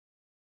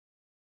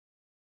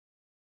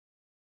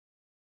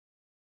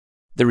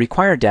The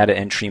required data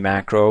entry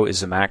macro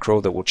is a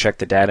macro that will check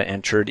the data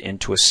entered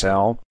into a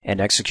cell and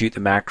execute the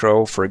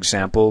macro. For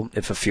example,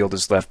 if a field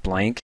is left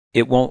blank,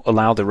 it won't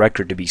allow the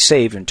record to be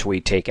saved until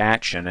we take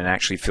action and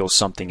actually fill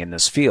something in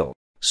this field.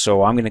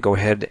 So I'm going to go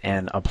ahead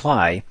and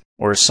apply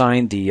or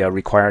assign the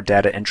required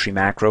data entry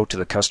macro to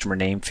the customer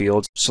name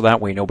field, so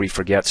that way nobody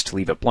forgets to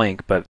leave it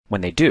blank, but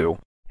when they do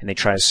and they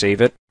try to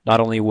save it, not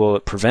only will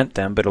it prevent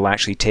them, but it'll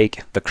actually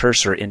take the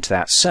cursor into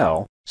that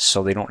cell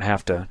so they don't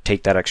have to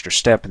take that extra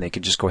step and they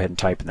can just go ahead and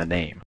type in the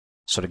name.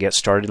 So to get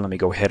started, let me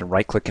go ahead and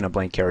right click in a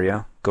blank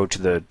area, go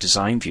to the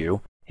design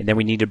view, and then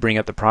we need to bring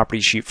up the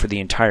property sheet for the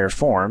entire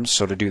form.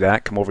 So to do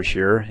that, come over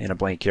here in a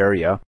blank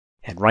area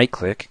and right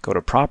click, go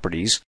to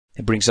properties.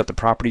 It brings up the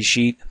property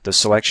sheet. The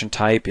selection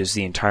type is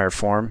the entire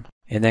form,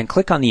 and then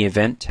click on the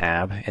event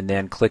tab and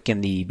then click in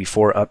the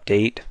before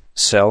update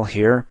cell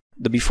here.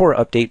 The before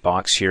update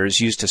box here is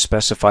used to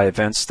specify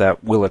events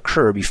that will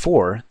occur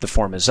before the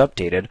form is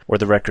updated or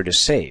the record is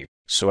saved.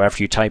 So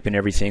after you type in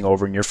everything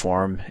over in your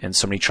form and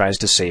somebody tries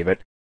to save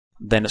it,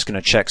 then it's going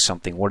to check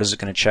something. What is it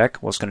going to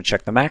check? Well, it's going to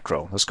check the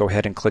macro. Let's go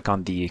ahead and click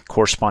on the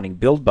corresponding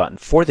build button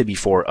for the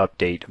before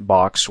update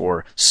box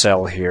or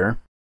cell here.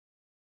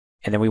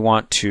 And then we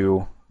want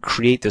to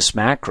create this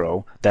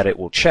macro that it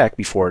will check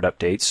before it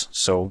updates.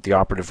 So the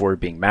operative word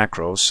being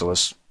macros. So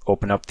let's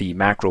open up the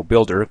macro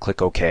builder,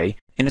 click OK.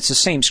 And it's the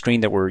same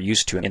screen that we're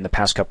used to in the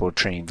past couple of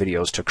training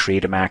videos to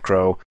create a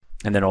macro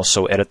and then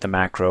also edit the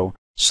macro.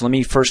 So let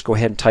me first go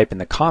ahead and type in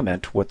the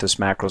comment what this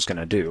macro is going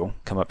to do.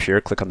 Come up here,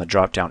 click on the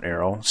drop down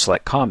arrow,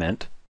 select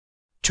comment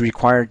to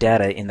require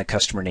data in the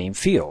customer name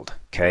field.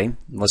 Okay,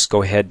 let's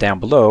go ahead down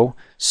below,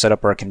 set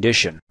up our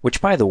condition,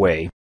 which by the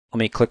way, let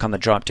me click on the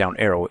drop down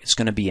arrow. It's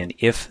going to be an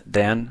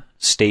if-then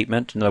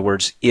statement. In other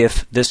words,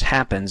 if this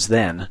happens,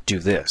 then do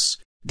this.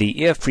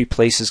 The if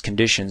replaces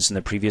conditions in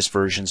the previous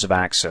versions of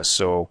Access.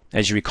 So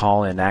as you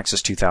recall in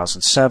Access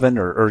 2007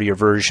 or earlier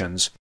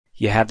versions,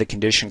 you had the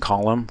condition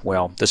column.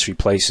 Well, this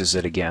replaces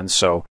it again.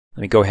 So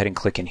let me go ahead and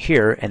click in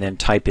here and then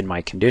type in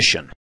my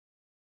condition.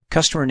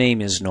 Customer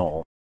name is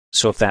null.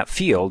 So if that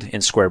field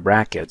in square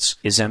brackets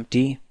is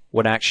empty,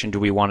 what action do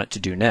we want it to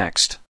do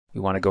next?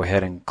 We want to go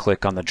ahead and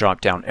click on the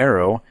drop down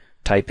arrow,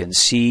 type in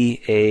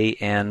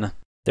CAN,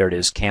 there it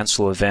is,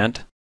 cancel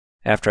event.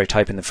 After I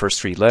type in the first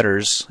three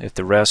letters, if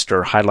the rest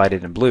are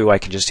highlighted in blue, I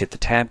can just hit the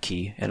tab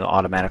key and it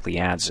automatically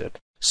adds it.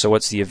 So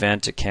what's the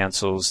event? It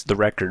cancels the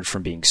record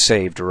from being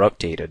saved or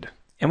updated.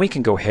 And we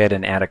can go ahead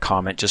and add a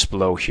comment just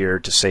below here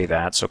to say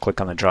that. So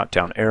click on the drop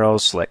down arrow,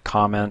 select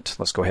comment.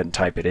 Let's go ahead and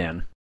type it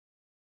in.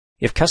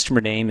 If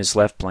customer name is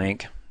left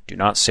blank, do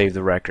not save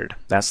the record.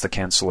 That's the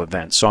cancel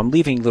event. So I'm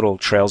leaving little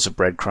trails of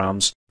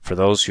breadcrumbs for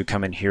those who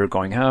come in here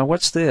going,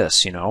 what's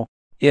this?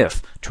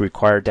 If to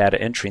require data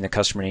entry in the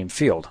customer name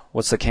field.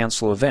 What's the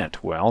cancel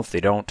event? Well, if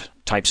they don't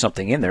type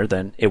something in there,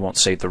 then it won't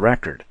save the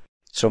record.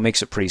 So it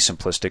makes it pretty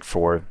simplistic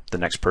for the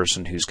next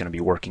person who's going to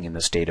be working in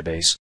this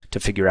database to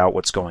figure out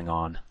what's going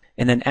on.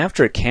 And then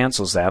after it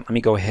cancels that, let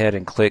me go ahead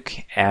and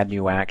click Add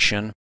New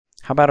Action.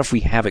 How about if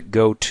we have it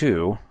go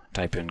to,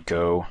 type in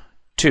go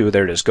to,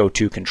 there it is, go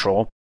to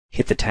control,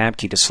 hit the tab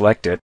key to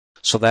select it.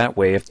 So that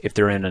way, if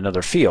they're in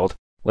another field,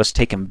 let's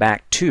take them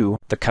back to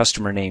the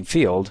customer name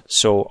field.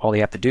 So all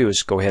you have to do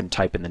is go ahead and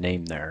type in the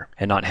name there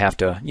and not have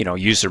to,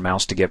 use their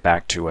mouse to get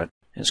back to it.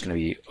 And it's going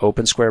to be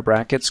open square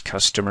brackets,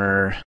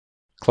 customer,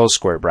 close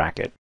square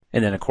bracket.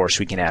 And then of course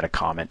we can add a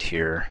comment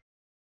here.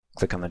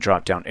 Click on the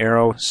drop down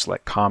arrow,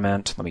 select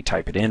comment. Let me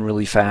type it in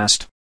really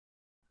fast.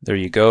 There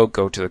you go.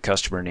 Go to the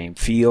customer name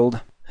field.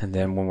 And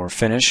then when we're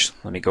finished,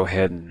 let me go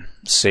ahead and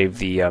save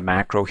the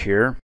macro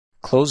here.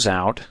 Close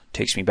out,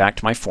 takes me back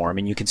to my form,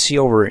 and you can see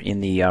over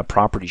in the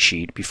property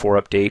sheet,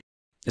 before update,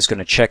 it's going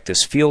to check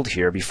this field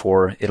here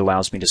before it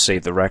allows me to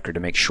save the record to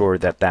make sure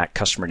that that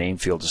customer name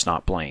field is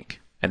not blank.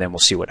 And then we'll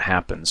see what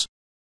happens.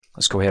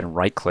 Let's go ahead and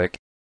right click,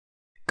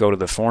 go to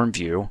the form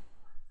view,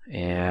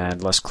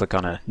 and let's click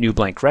on a new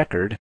blank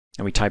record,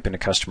 and we type in a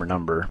customer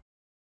number.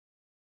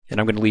 And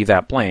I'm going to leave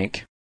that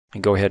blank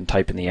and go ahead and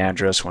type in the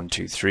address,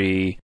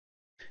 123.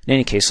 In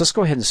any case, let's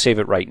go ahead and save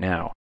it right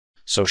now.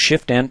 So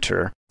Shift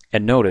Enter.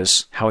 And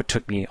notice how it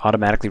took me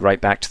automatically right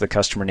back to the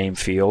customer name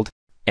field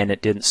and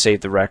it didn't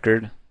save the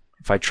record.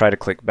 If I try to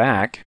click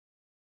back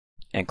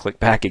and click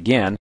back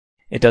again,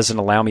 it doesn't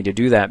allow me to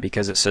do that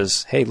because it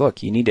says, hey,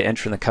 look, you need to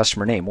enter in the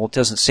customer name. Well, it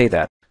doesn't say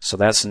that. So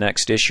that's the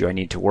next issue I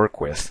need to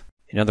work with.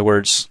 In other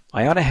words,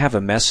 I ought to have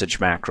a message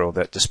macro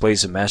that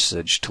displays a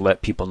message to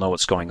let people know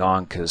what's going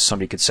on, because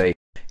somebody could say,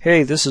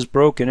 hey, this is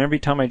broken. Every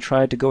time I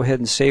tried to go ahead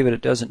and save it,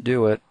 it doesn't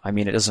do it. I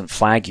mean, it doesn't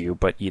flag you,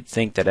 but you'd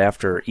think that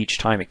after each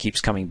time it keeps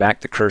coming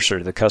back the cursor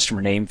to the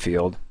customer name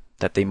field,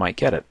 that they might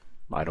get it.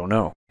 I don't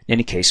know. In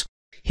any case,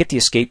 hit the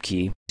escape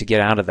key to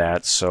get out of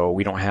that so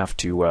we don't have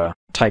to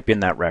type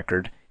in that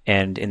record.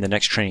 And in the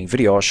next training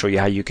video, I'll show you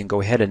how you can go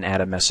ahead and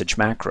add a message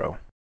macro.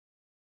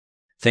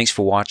 Thanks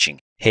for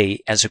watching.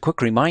 Hey, as a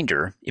quick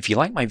reminder, if you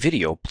like my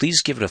video,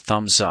 please give it a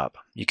thumbs up.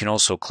 You can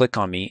also click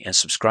on me and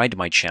subscribe to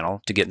my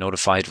channel to get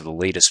notified of the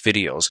latest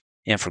videos.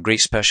 And for great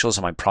specials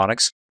on my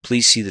products,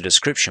 please see the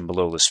description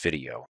below this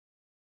video.